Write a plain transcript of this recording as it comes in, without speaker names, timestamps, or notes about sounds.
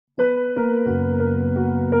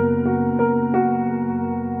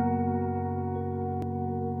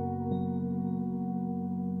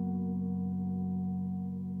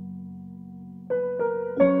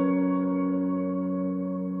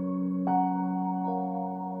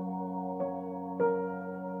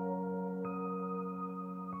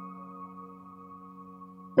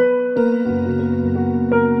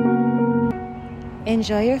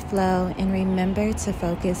Enjoy your flow and remember to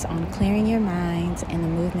focus on clearing your mind and the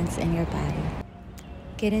movements in your body.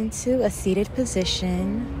 Get into a seated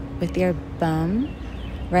position with your bum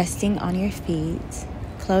resting on your feet.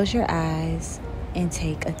 Close your eyes and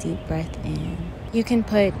take a deep breath in. You can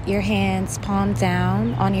put your hands palm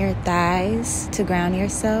down on your thighs to ground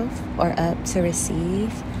yourself or up to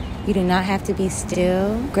receive. You do not have to be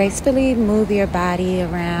still. Gracefully move your body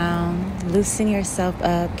around, loosen yourself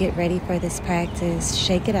up, get ready for this practice,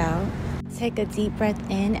 shake it out. Take a deep breath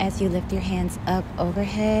in as you lift your hands up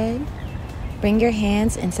overhead. Bring your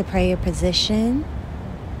hands into prayer position.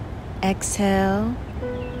 Exhale.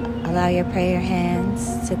 Allow your prayer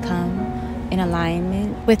hands to come in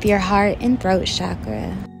alignment with your heart and throat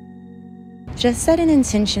chakra. Just set an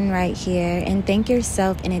intention right here and thank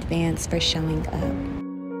yourself in advance for showing up.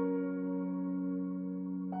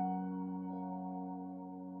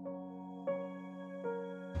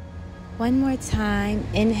 One more time,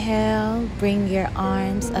 inhale, bring your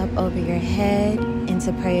arms up over your head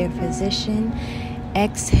into prayer position.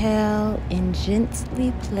 Exhale and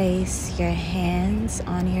gently place your hands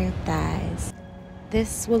on your thighs.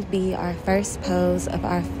 This will be our first pose of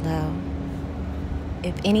our flow.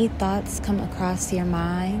 If any thoughts come across your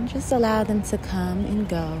mind, just allow them to come and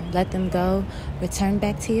go. Let them go, return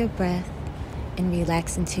back to your breath, and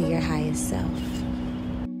relax into your highest self.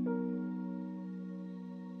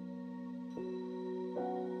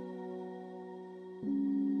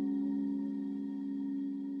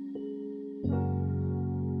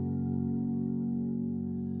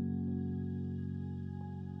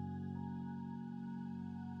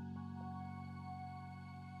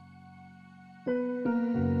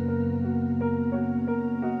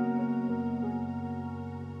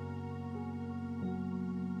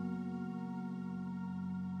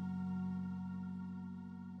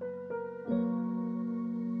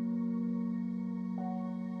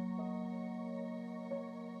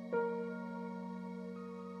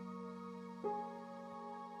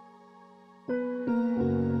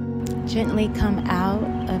 Gently come out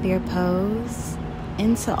of your pose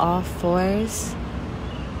into all fours.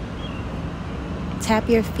 Tap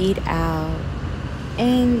your feet out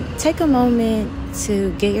and take a moment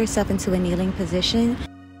to get yourself into a kneeling position.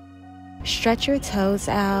 Stretch your toes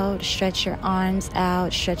out, stretch your arms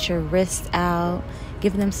out, stretch your wrists out,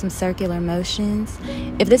 give them some circular motions.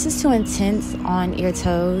 If this is too intense on your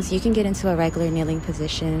toes, you can get into a regular kneeling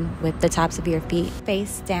position with the tops of your feet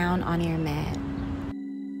face down on your mat.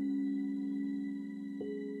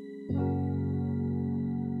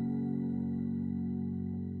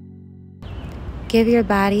 Give your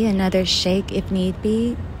body another shake if need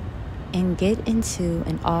be, and get into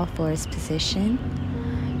an all fours position.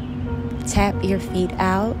 Tap your feet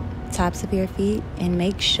out, tops of your feet, and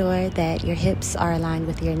make sure that your hips are aligned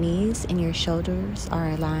with your knees and your shoulders are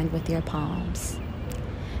aligned with your palms.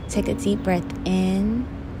 Take a deep breath in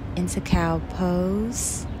into cow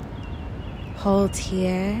pose. Hold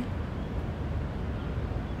here.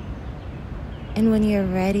 And when you're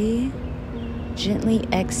ready, gently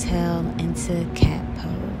exhale into cat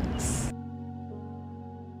pose.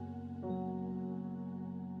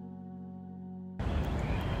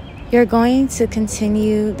 You're going to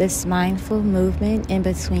continue this mindful movement in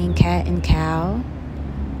between cat and cow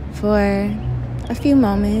for a few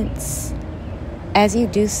moments. As you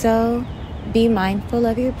do so, be mindful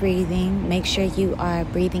of your breathing. Make sure you are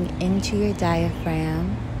breathing into your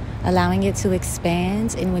diaphragm, allowing it to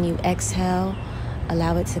expand, and when you exhale,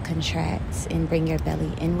 allow it to contract and bring your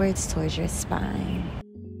belly inwards towards your spine.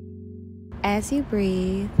 As you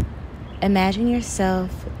breathe, imagine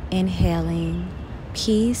yourself inhaling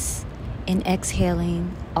peace and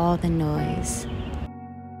exhaling all the noise.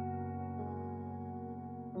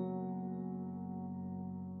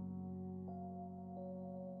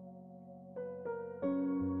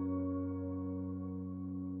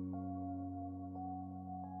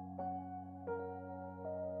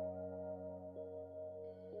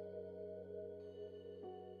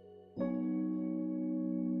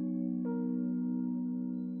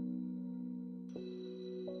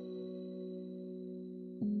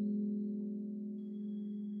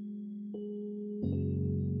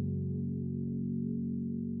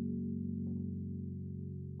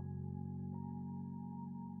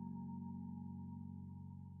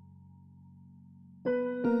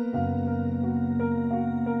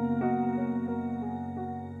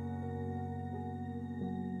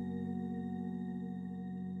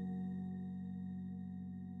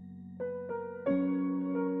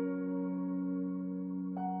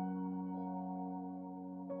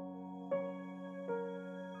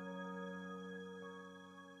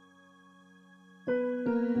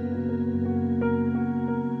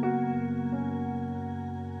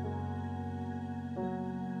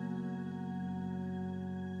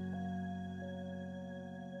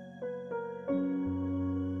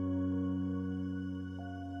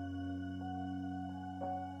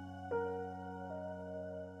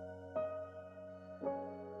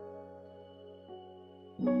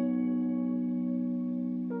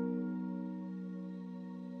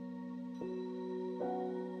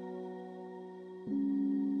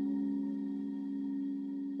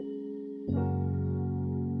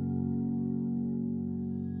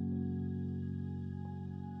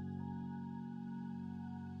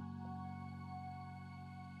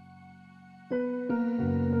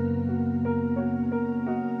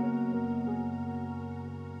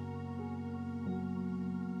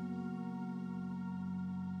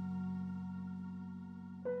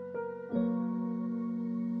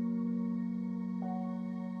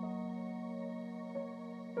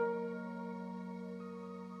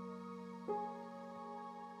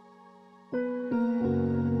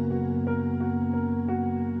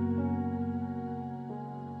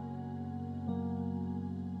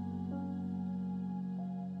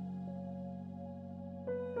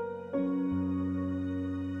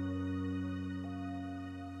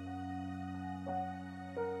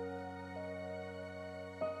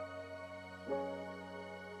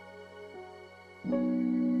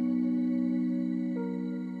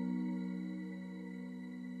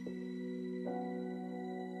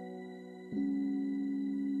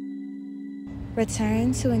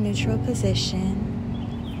 Return to a neutral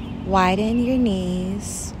position. Widen your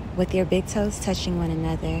knees with your big toes touching one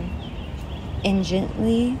another. And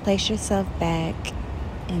gently place yourself back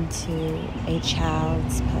into a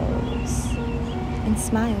child's pose. And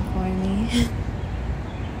smile for me.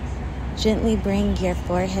 Gently bring your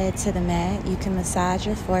forehead to the mat. You can massage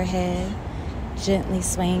your forehead, gently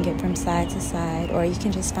swaying it from side to side, or you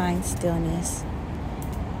can just find stillness.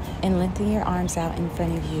 And lengthen your arms out in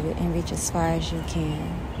front of you and reach as far as you can.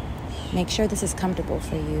 Make sure this is comfortable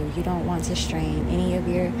for you. You don't want to strain any of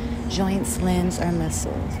your joints, limbs, or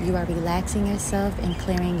muscles. You are relaxing yourself and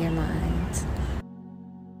clearing your mind.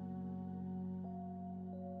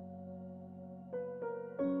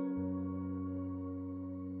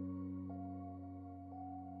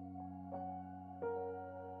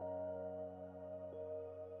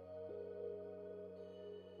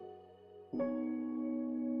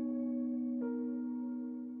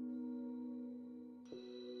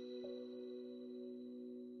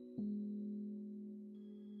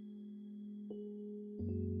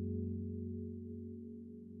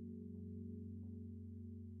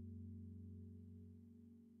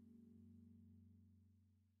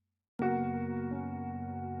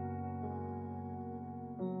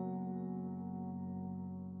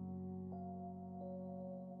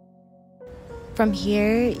 From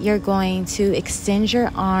here, you're going to extend your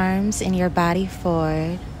arms and your body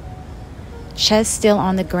forward, chest still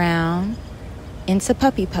on the ground, into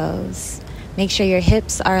puppy pose. Make sure your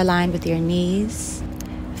hips are aligned with your knees.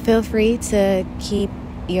 Feel free to keep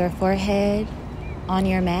your forehead on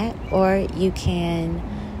your mat, or you can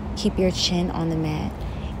keep your chin on the mat.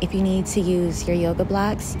 If you need to use your yoga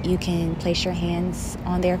blocks, you can place your hands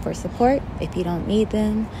on there for support. If you don't need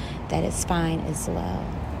them, that is fine as well.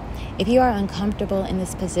 If you are uncomfortable in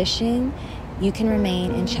this position, you can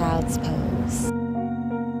remain in child's pose.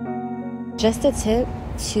 Just a tip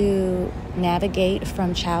to navigate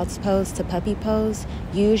from child's pose to puppy pose,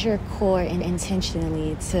 use your core and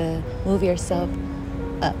intentionally to move yourself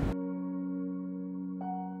up.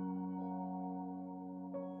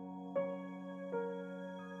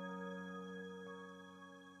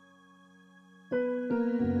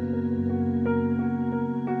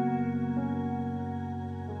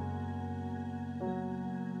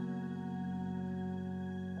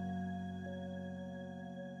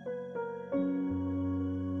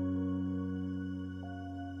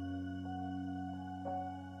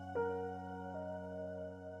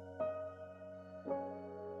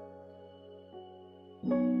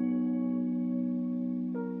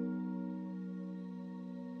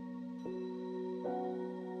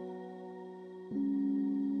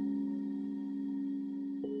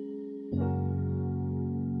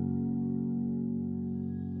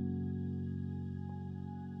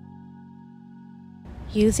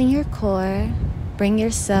 Using your core, bring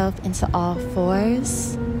yourself into all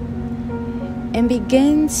fours and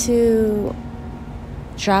begin to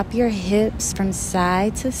drop your hips from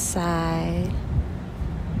side to side.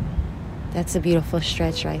 That's a beautiful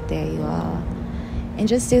stretch right there, you all. And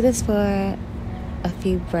just do this for a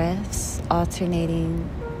few breaths, alternating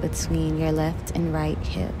between your left and right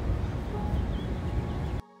hip.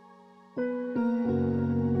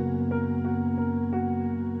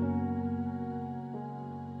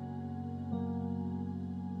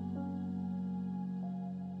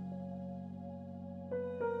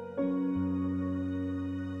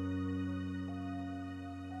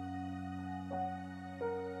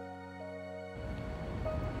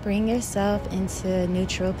 Bring yourself into a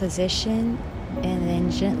neutral position and then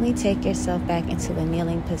gently take yourself back into a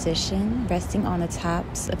kneeling position, resting on the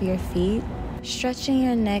tops of your feet, stretching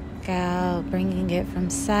your neck out, bringing it from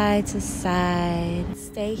side to side.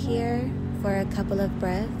 Stay here for a couple of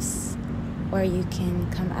breaths, or you can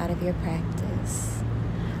come out of your practice.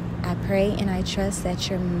 I pray and I trust that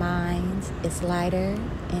your mind is lighter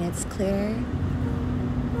and it's clearer,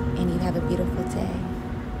 and you have a beautiful day.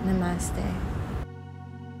 Namaste.